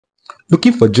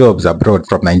Looking for jobs abroad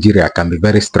from Nigeria can be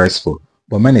very stressful,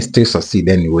 but many still succeed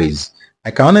anyways.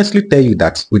 I can honestly tell you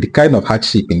that with the kind of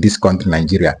hardship in this country,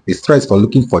 Nigeria, the stress for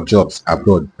looking for jobs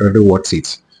abroad really worth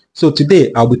it. So today,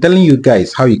 I'll be telling you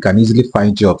guys how you can easily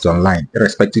find jobs online,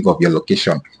 irrespective of your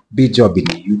location, be it job in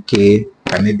the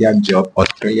UK, Canadian job,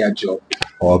 Australia job,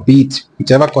 or be it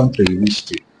whichever country you wish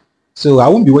to. So I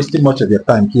won't be wasting much of your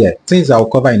time here. Things I'll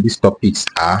cover in these topics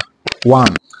are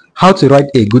 1. How to write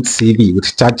a good CV with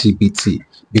ChatGPT,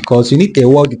 because you need a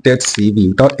well-detailed CV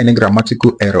without any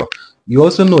grammatical error. You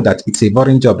also know that it's a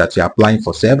foreign job that you're applying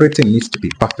for, so everything needs to be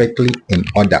perfectly in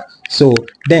order. So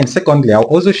then secondly, I'll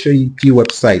also show you a few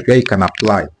websites where you can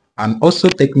apply, and also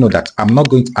take note that I'm not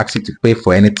going to ask you to pay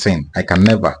for anything. I can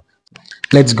never.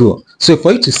 Let's go. So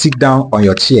for you to sit down on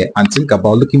your chair and think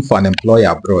about looking for an employer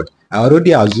abroad, I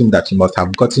already assume that you must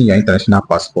have gotten your international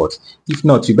passport. If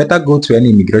not, you better go to any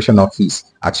immigration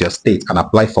office at your state and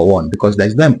apply for one, because there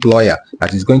is no employer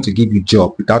that is going to give you a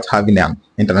job without having an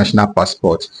international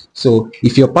passport. So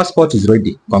if your passport is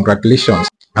ready, congratulations.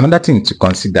 Another thing to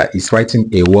consider is writing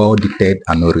a well-detailed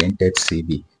and oriented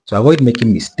CV. To avoid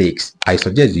making mistakes, I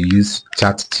suggest you use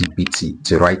ChatGPT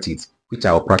to write it, which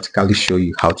I will practically show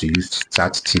you how to use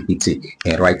ChatGPT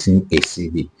in writing a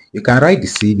CV. You can write the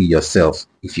CV yourself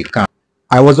if you can.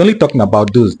 I was only talking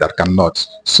about those that cannot.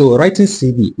 So writing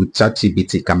CV with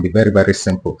ChatGPT can be very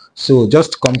simple. So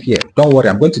just come here. Don't worry,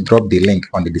 I'm going to drop the link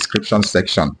on the description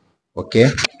section. Okay?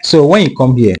 So when you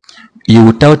come here, you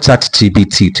will tell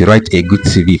ChatGPT to write a good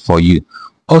CV for you.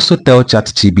 Also tell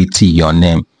ChatGPT your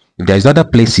name. If there's other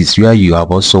places where you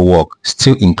have also worked,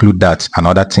 still include that and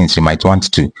other things you might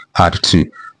want to add to.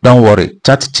 Don't worry,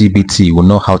 ChatGPT will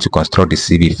know how to construct the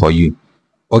CV for you.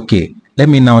 Okay, let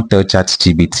me now tell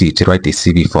ChatGPT to write a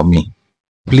CV for me.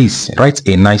 Please write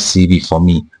a nice CV for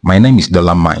me. My name is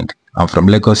Mind. I'm from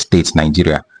Lagos State,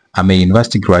 Nigeria. I'm a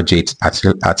university graduate at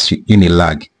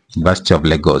Unilag, University of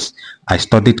Lagos. I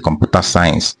studied computer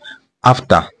science.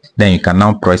 After, then you can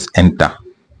now press enter.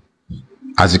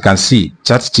 As you can see,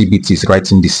 ChatGPT is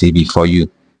writing the CV for you.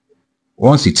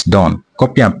 Once it's done,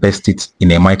 copy and paste it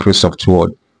in a Microsoft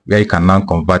Word, where you can now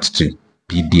convert to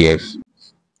PDF.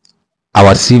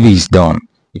 Our CV is done.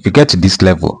 If you get to this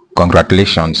level,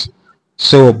 congratulations.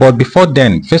 So, but before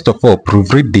then, first of all,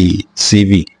 proofread the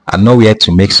CV and know where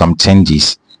to make some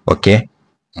changes. Okay?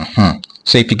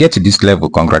 So if you get to this level,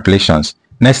 congratulations.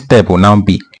 Next step will now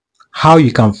be how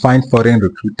you can find foreign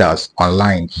recruiters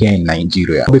online here in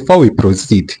Nigeria. Before we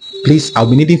proceed, please, I'll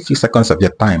be needing a few seconds of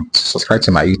your time to subscribe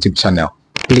to my YouTube channel.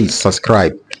 Please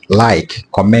subscribe, like,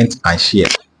 comment, and share.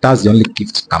 That's the only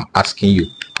gift I'm asking you.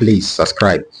 Please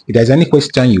subscribe. If there's any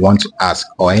question you want to ask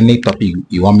or any topic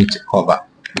you want me to cover,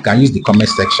 you can use the comment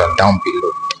section down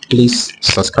below. Please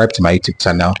subscribe to my YouTube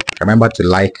channel. Remember to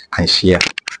like and share.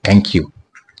 Thank you.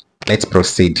 Let's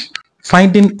proceed.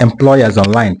 Finding employers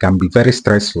online can be very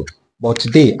stressful, but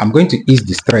today I'm going to ease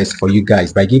the stress for you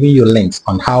guys by giving you links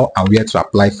on how and where to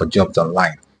apply for jobs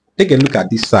online. Take a look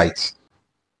at this site.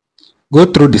 Go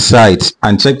through the site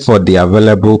and check for the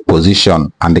available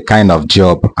position and the kind of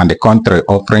job and the country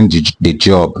offering the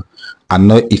job, and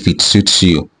know if it suits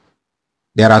you.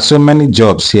 There are so many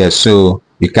jobs here, so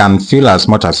you can fill as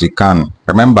much as you can.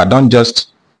 Remember, don't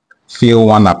just fill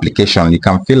one application. You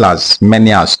can fill as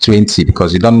many as 20,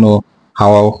 because you don't know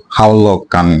how luck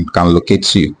can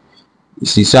locate you. You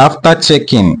see, so after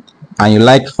checking, and you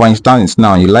like, for instance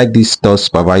now, you like this store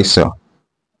supervisor,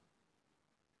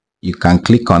 you can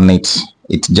click on it.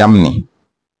 It's Germany.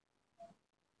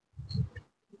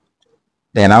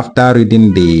 Then after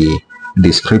reading the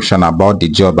description about the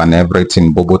job and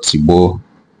everything, Bobo Tibo,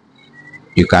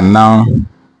 you can now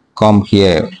come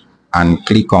here and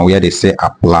click on where they say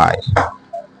apply.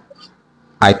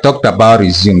 I talked about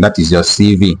resume, that is your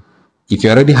CV. If you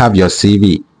already have your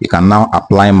CV, you can now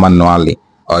apply manually.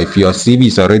 Or if your CV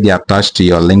is already attached to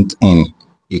your LinkedIn,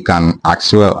 you can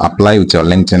as well apply with your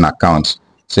LinkedIn account.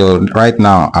 So right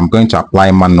now, I'm going to apply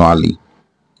manually.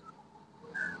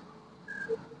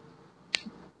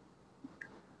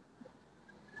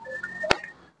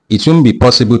 It won't be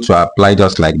possible to apply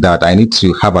just like that. I need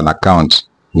to have an account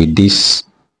with this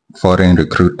foreign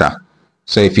recruiter.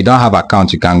 So if you don't have an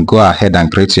account, you can go ahead and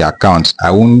create your account.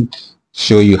 I won't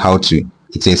show you how to.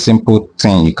 It's a simple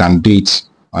thing. You can do it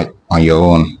on your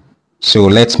own. So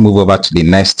let's move over to the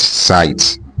next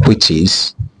site, which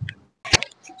is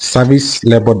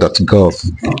servicelabor.gov.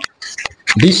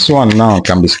 This one now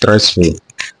can be stressful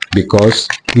because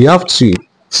you have to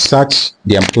search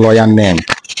the employer name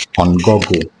on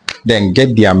Google, then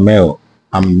get their mail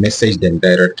and message them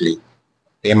directly.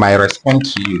 They might respond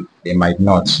to you, they might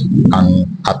not, and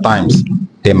at times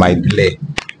they might delay.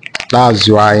 That's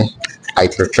why I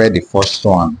prefer the first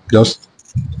one. Just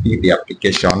fill the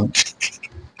application,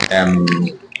 um,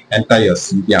 enter your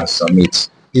CV and submit.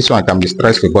 This one can be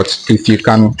stressful, but if you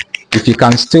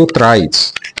can still try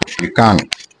it, you can.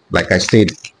 Like I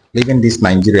said, living this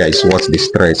Nigeria is worth the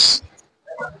stress.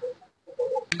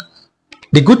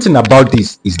 The good thing about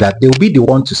this is that they'll be the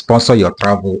one to sponsor your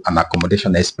travel and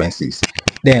accommodation expenses.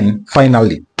 Then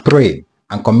finally, pray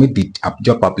and commit the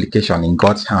job application in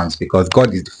God's hands, because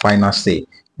God is the final say.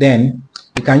 Then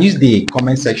you can use the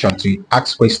comment section to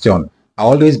ask questions.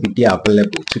 I'll always be there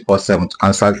available 24/7 to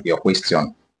answer your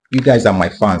question. You guys are my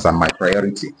fans and my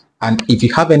priority. And if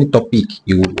you have any topic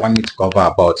you would want me to cover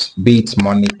about, be it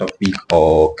money topic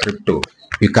or crypto,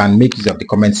 you can make use of the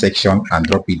comment section and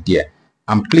drop it there.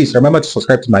 And please remember to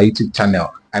subscribe to my YouTube channel.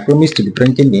 I promise to be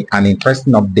bringing an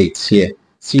interesting updates here.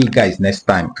 See you guys next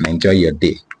time and enjoy your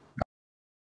day.